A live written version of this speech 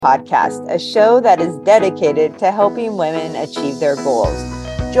Podcast, a show that is dedicated to helping women achieve their goals.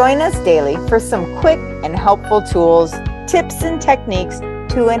 Join us daily for some quick and helpful tools, tips, and techniques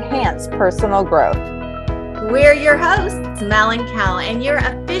to enhance personal growth. We're your hosts, Mel and Kel, and you're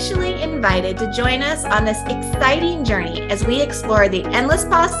officially invited to join us on this exciting journey as we explore the endless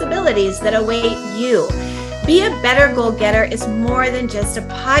possibilities that await you. Be a Better Goal Getter is more than just a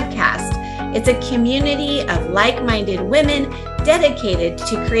podcast. It's a community of like-minded women dedicated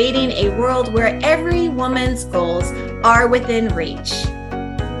to creating a world where every woman's goals are within reach.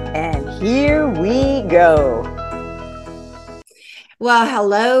 And here we go. Well,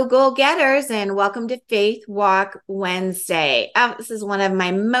 hello, goal getters, and welcome to Faith Walk Wednesday. This is one of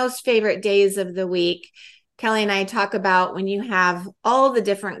my most favorite days of the week. Kelly and I talk about when you have all the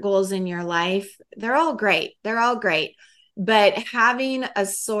different goals in your life, they're all great. They're all great. But having a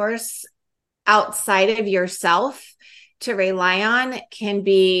source outside of yourself to rely on can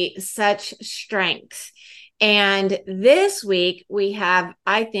be such strength. And this week we have,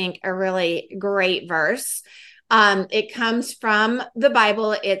 I think, a really great verse. It comes from the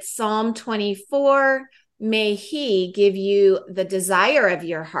Bible. It's Psalm 24. May He give you the desire of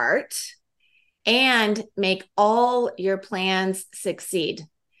your heart and make all your plans succeed.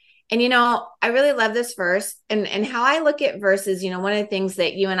 And, I really love this verse and how I look at verses. One of the things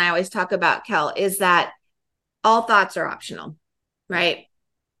that you and I always talk about, Kel, is that all thoughts are optional, right?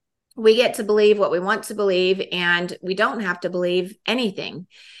 We get to believe what we want to believe, and we don't have to believe anything.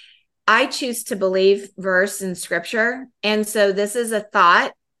 I choose to believe verse in scripture. And so this is a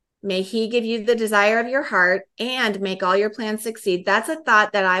thought. May He give you the desire of your heart and make all your plans succeed. That's a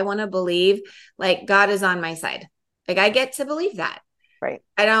thought that I want to believe, like God is on my side. Like I get to believe that. Right.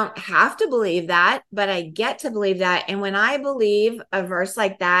 I don't have to believe that, but I get to believe that. And when I believe a verse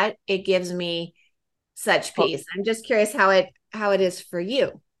like that, it gives me such peace. I'm just curious how it is for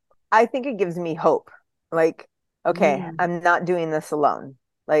you. I think it gives me hope. Like, okay, I'm not doing this alone.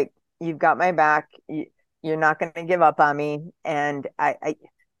 Like, you've got my back. You're not going to give up on me. And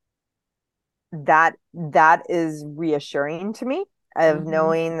that is reassuring to me of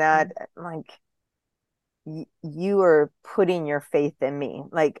knowing that, like, you are putting your faith in me.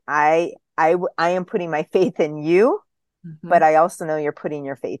 Like I am putting my faith in you, but I also know you're putting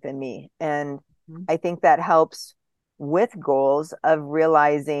your faith in me. And I think that helps with goals of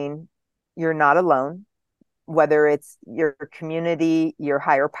realizing you're not alone, whether it's your community, your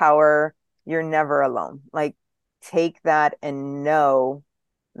higher power, you're never alone. Like take that and know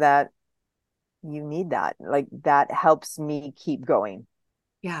that you need that. Like that helps me keep going.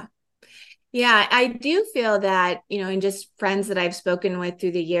 Yeah. Yeah, I do feel that, and just friends that I've spoken with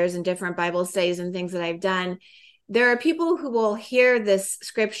through the years and different Bible studies and things that I've done, there are people who will hear this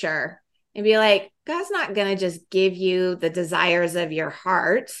scripture and be like, God's not going to just give you the desires of your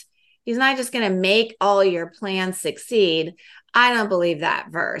heart. He's not just going to make all your plans succeed. I don't believe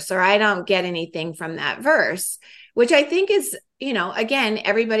that verse, or I don't get anything from that verse, which I think is, again,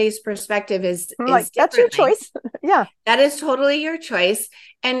 everybody's perspective is like, that's your choice. Yeah. That is totally your choice.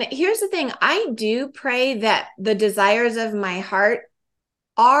 And here's the thing. I do pray that the desires of my heart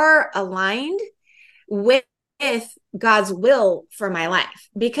are aligned with God's will for my life,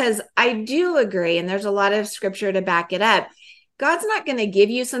 because I do agree. And there's a lot of scripture to back it up. God's not going to give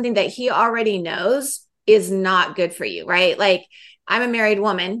you something that He already knows is not good for you, right? Like I'm a married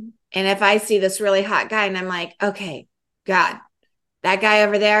woman. And if I see this really hot guy and I'm like, okay, God, that guy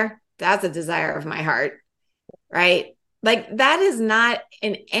over there, that's a desire of my heart, right? Like that is not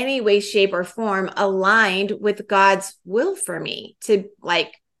in any way, shape, or form aligned with God's will for me to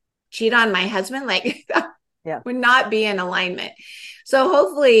like cheat on my husband. Like that would not be in alignment. So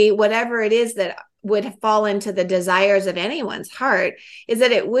hopefully whatever it is that would fall into the desires of anyone's heart is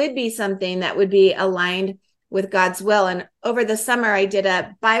that it would be something that would be aligned with God's will. And over the summer, I did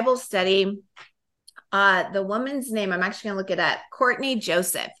a Bible study. The woman's name, I'm actually going to look it up, Courtney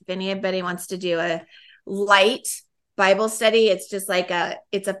Joseph. If anybody wants to do a light Bible study, it's just like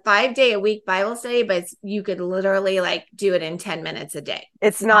it's a 5-day-a-week Bible study, but you could literally like do it in 10 minutes a day.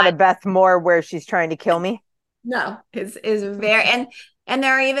 It's not a Beth Moore where she's trying to kill me. No, it's very, and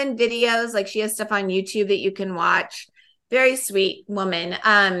there are even videos, like she has stuff on YouTube that you can watch. Very sweet woman.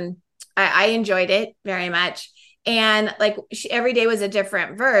 I enjoyed it very much. And like every day was a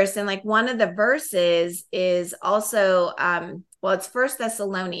different verse. And like one of the verses is also, it's 1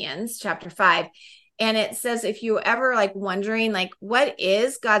 Thessalonians chapter 5. And it says, if you ever like wondering, like, what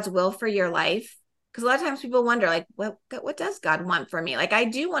is God's will for your life? Because a lot of times people wonder, like, what does God want for me? Like, I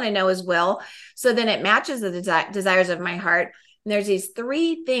do want to know His will. So then it matches the desires of my heart. And there's these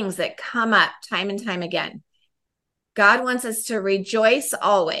 3 things that come up time and time again. God wants us to rejoice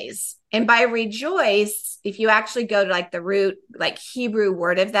always. And by rejoice, if you actually go to like the root, like Hebrew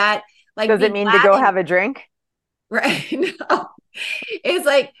word of that, like does it mean to go have a drink? Right. No. It's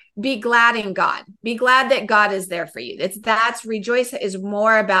like, be glad in God. Be glad that God is there for you. That's rejoice is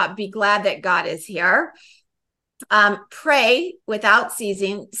more about be glad that God is here. Pray without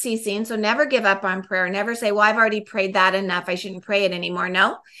ceasing. So never give up on prayer. Never say, well, I've already prayed that enough, I shouldn't pray it anymore.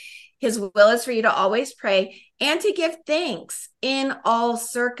 No, his will is for you to always pray and to give thanks in all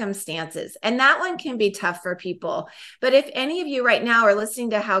circumstances. And that one can be tough for people. But if any of you right now are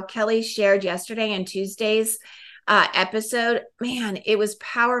listening to how Kelly shared yesterday and Tuesday's episode, man, it was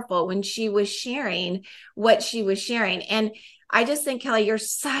powerful when she was sharing what she was sharing. And I just think, Kelly, you're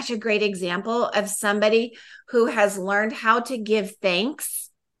such a great example of somebody who has learned how to give thanks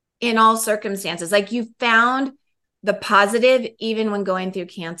in all circumstances. Like, you found the positive even when going through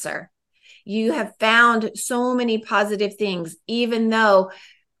cancer. You have found so many positive things, even though,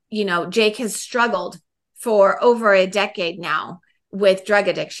 you know, Jake has struggled for over a decade now with drug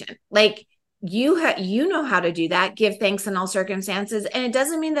addiction. Like, you know how to do that, give thanks in all circumstances. And it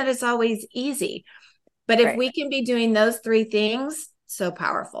doesn't mean that it's always easy. But if we can be doing those three things, so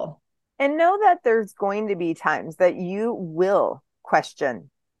powerful. And know that there's going to be times that you will question,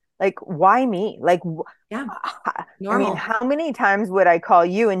 like, why me? Like, yeah, normal. I mean, how many times would I call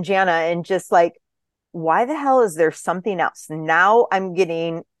you and Jana and just like, why the hell is there something else? Now I'm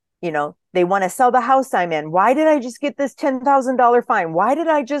getting, you know, they want to sell the house I'm in. Why did I just get this $10,000 fine? Why did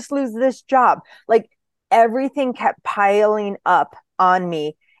I just lose this job? Like, everything kept piling up on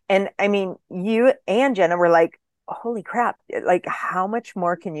me. And I mean, you and Jenna were like, holy crap, like, how much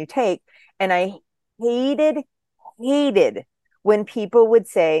more can you take? And I hated when people would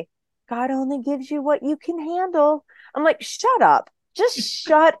say, God only gives you what you can handle. I'm like, shut up, just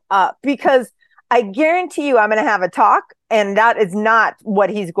shut up, because I guarantee you I'm going to have a talk, and that is not what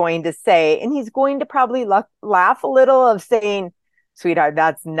he's going to say. And he's going to probably laugh a little of saying, sweetheart,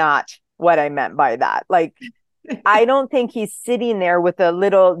 that's not what I meant by that. Like, I don't think he's sitting there with a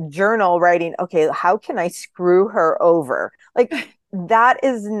little journal writing, okay, how can I screw her over? Like, that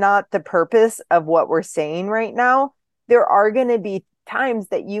is not the purpose of what we're saying right now. There are going to be times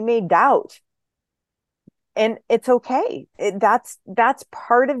that you may doubt. And it's okay. That's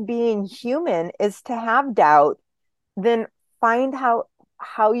part of being human, is to have doubt. Then find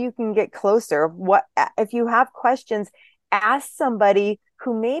how you can get closer. What if you have questions, ask somebody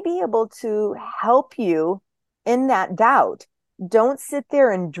who may be able to help you in that doubt. Don't sit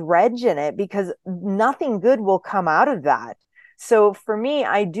there and dredge in it, because nothing good will come out of that. So for me,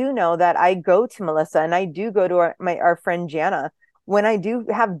 I do know that I go to Melissa and I do go to our friend Jana when I do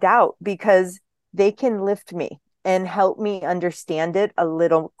have doubt, because they can lift me and help me understand it a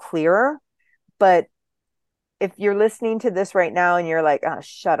little clearer. But if you're listening to this right now and you're like, oh,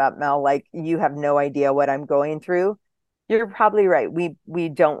 shut up, Mel, like, you have no idea what I'm going through, you're probably right. We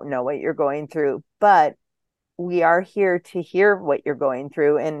don't know what you're going through, but we are here to hear what you're going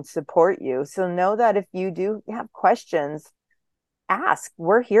through and support you. So know that if you do have questions, ask.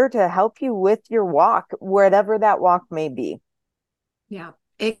 We're here to help you with your walk, whatever that walk may be. Yeah.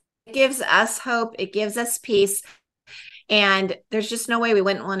 It gives us hope. It gives us peace. And there's just no way we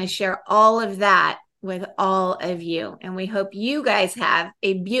wouldn't want to share all of that with all of you. And we hope you guys have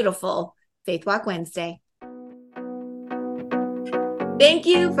a beautiful Faith Walk Wednesday. Thank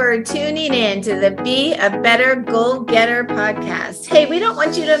you for tuning in to the Be a Better Goal Getter podcast. Hey, we don't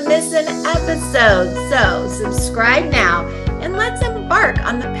want you to miss an episode. So subscribe now and let's embark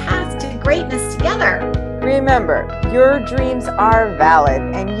on the path to greatness together. Remember, your dreams are valid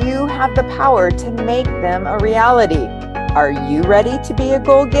and you have the power to make them a reality. Are you ready to be a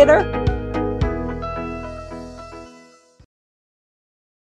goal getter?